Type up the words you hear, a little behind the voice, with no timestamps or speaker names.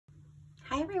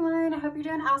Hi everyone, I hope you're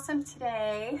doing awesome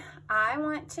today. I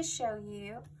want to show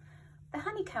you the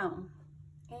honeycomb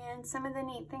and some of the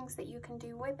neat things that you can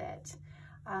do with it.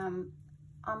 On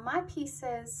my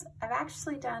pieces, I've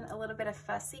actually done a little bit of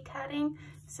fussy cutting,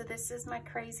 so this is my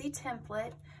crazy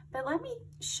template, but let me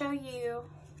show you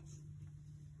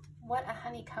what a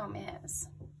honeycomb is.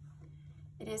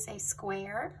 It is a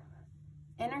square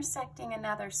intersecting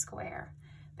another square,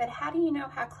 but how do you know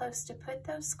how close to put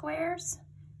those squares?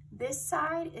 This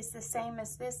side is the same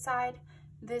as this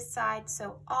side,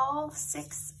 so all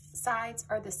 6 sides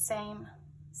are the same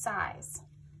size.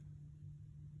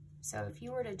 So if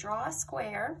you were to draw a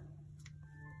square,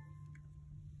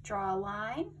 draw a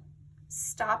line,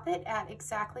 stop it at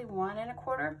exactly 1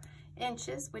 1/4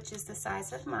 inches, which is the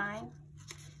size of mine,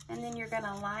 and then you're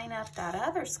gonna line up that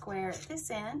other square at this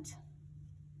end,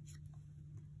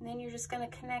 and then you're just gonna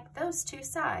connect those 2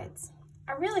 sides.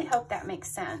 I really hope that makes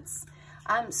sense.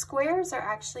 Squares are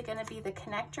actually going to be the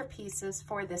connector pieces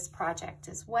for this project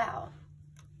as well.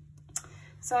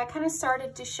 So I kind of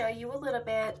started to show you a little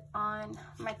bit on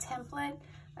my template.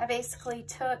 I basically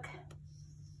took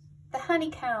the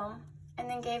honeycomb and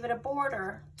then gave it a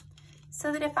border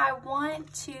so that if I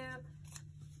want to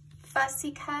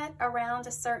fussy cut around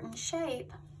a certain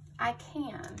shape, I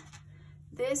can.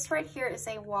 This right here is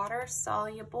a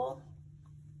water-soluble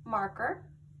marker.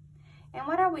 And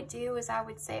what I would do is I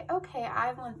would say, okay,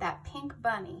 I want that pink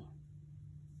bunny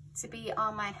to be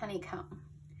on my honeycomb.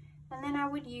 And then I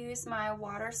would use my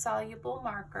water-soluble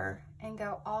marker and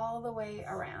go all the way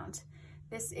around.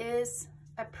 This is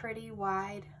a pretty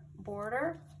wide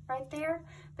border right there,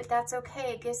 but that's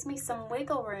okay. It gives me some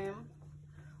wiggle room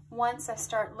once I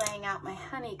start laying out my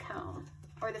honeycomb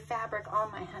or the fabric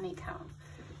on my honeycomb.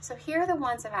 So here are the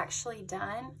ones I've actually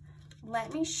done.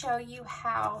 Let me show you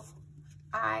how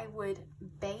I would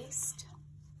baste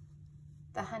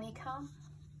the honeycomb.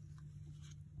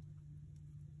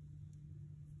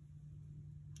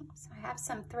 So I have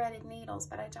some threaded needles,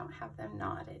 but I don't have them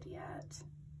knotted yet.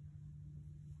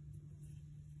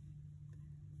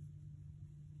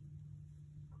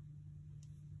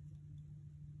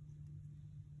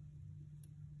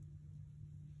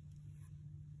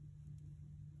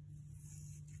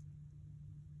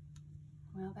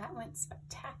 Well, that went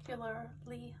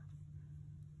spectacularly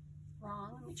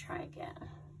wrong. Let me try again.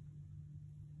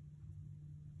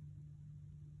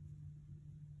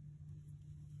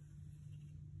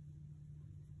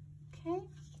 Okay,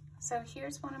 so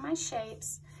here's one of my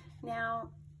shapes.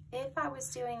 Now, if I was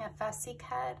doing a fussy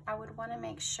cut, I would want to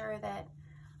make sure that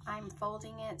I'm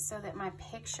folding it so that my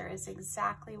picture is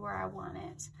exactly where I want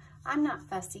it. I'm not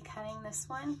fussy cutting this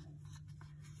one,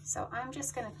 so I'm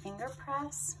just going to finger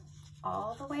press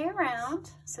all the way around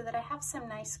so that I have some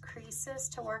nice creases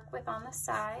to work with on the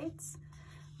sides.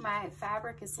 My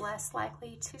fabric is less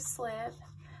likely to slip.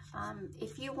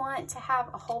 If you want to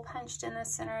have a hole punched in the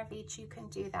center of each, you can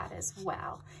do that as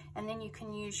well. And then you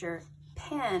can use your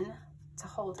pen to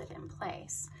hold it in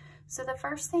place. So the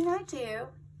first thing I do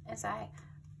is I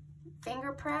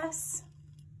finger press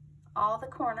all the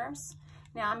corners.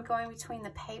 Now I'm going between the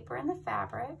paper and the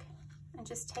fabric and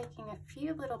just taking a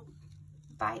few little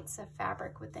bites of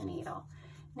fabric with the needle.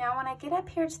 Now when I get up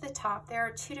here to the top, there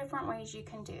are 2 different ways you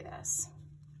can do this.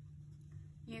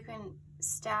 You can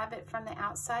stab it from the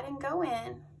outside and go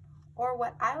in, or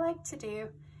what I like to do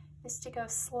is to go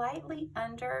slightly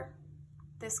under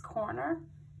this corner,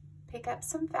 pick up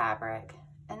some fabric,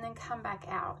 and then come back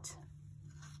out.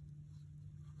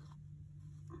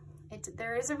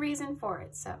 There is a reason for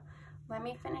it, so let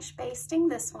me finish basting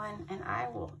this one and I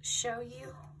will show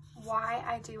you why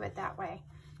I do it that way.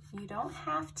 You don't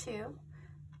have to,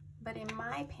 but in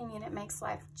my opinion, it makes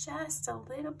life just a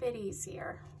little bit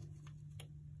easier.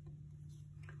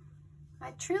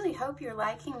 I truly hope you're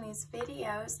liking these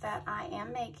videos that I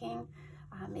am making.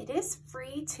 It is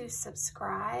free to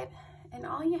subscribe, and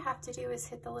all you have to do is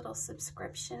hit the little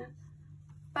subscription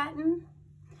button.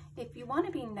 If you want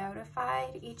to be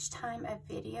notified each time a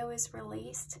video is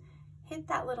released, hit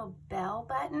that little bell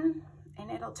button and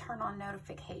it'll turn on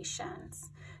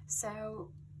notifications.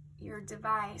 So your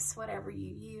device, whatever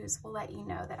you use, will let you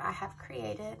know that I have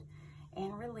created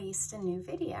and released a new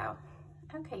video.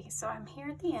 Okay, so I'm here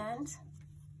at the end.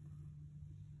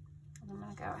 I'm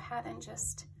gonna go ahead and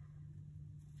just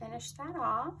finish that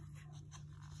off.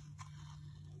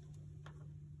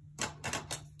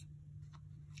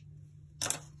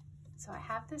 So I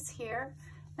have this here,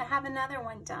 and I have another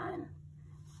one done.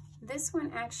 This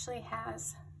one actually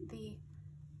has the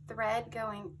thread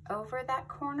going over that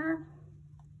corner.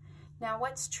 Now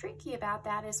what's tricky about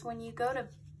that is when you go to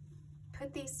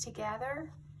put these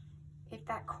together, if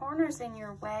that corner's in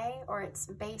your way or it's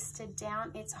basted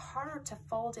down, it's harder to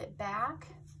fold it back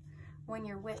when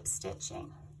you're whip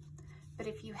stitching. But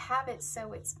if you have it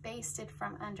so it's basted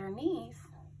from underneath,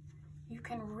 you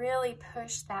can really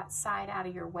push that side out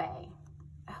of your way.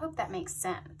 I hope that makes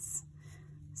sense.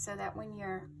 So that when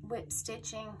you're whip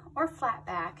stitching or flat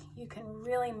back, you can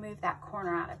really move that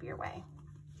corner out of your way.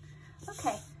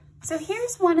 Okay, so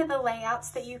here's one of the layouts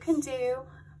that you can do.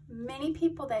 Many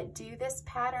people that do this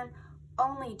pattern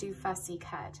only do fussy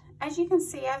cut. As you can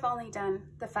see, I've only done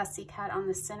the fussy cut on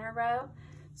the center row.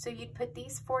 So you'd put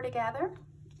these 4 together,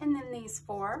 and then these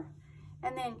 4,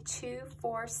 and then 2,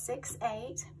 4, 6,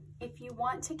 8. If you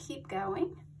want to keep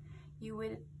going, you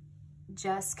would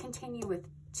just continue with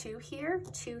 2 here,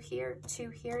 2 here, 2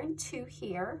 here, and 2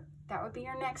 here. That would be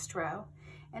your next row.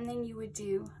 And then you would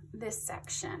do this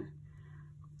section.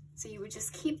 So you would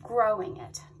just keep growing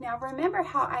it. Now remember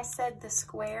how I said the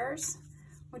squares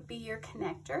would be your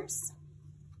connectors.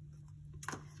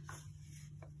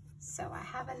 So I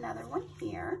have another one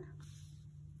here.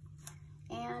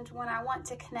 And when I want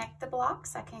to connect the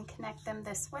blocks, I can connect them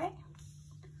this way,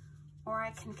 or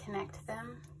I can connect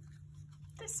them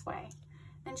this way,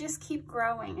 and just keep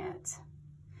growing it.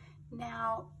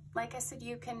 Now, like I said,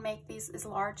 you can make these as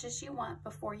large as you want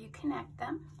before you connect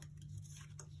them.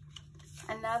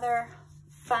 Another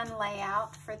fun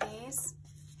layout for these,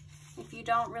 if you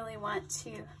don't really want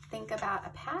to think about a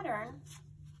pattern,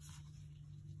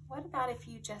 what about if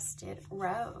you just did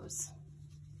rows?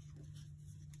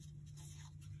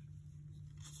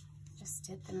 Just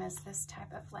did them as this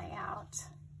type of layout.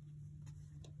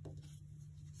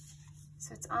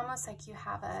 So it's almost like you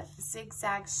have a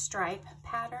zigzag stripe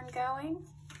pattern going.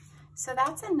 So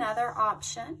that's another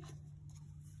option.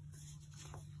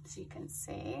 So you can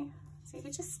see. So you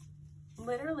could just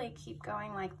literally keep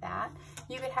going like that.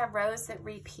 You could have rows that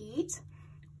repeat,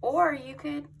 or you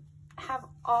could have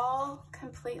all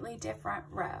completely different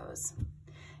rows.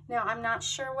 Now, I'm not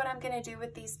sure what I'm going to do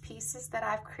with these pieces that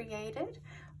I've created,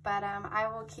 but I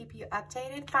will keep you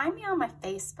updated. Find me on my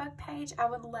Facebook page. I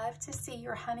would love to see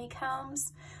your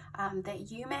honeycombs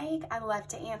that you make. I love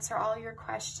to answer all your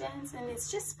questions, and it's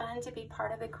just fun to be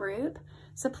part of a group.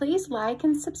 So please like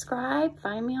and subscribe.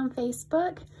 Find me on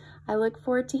Facebook. I look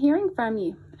forward to hearing from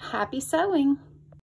you. Happy sewing!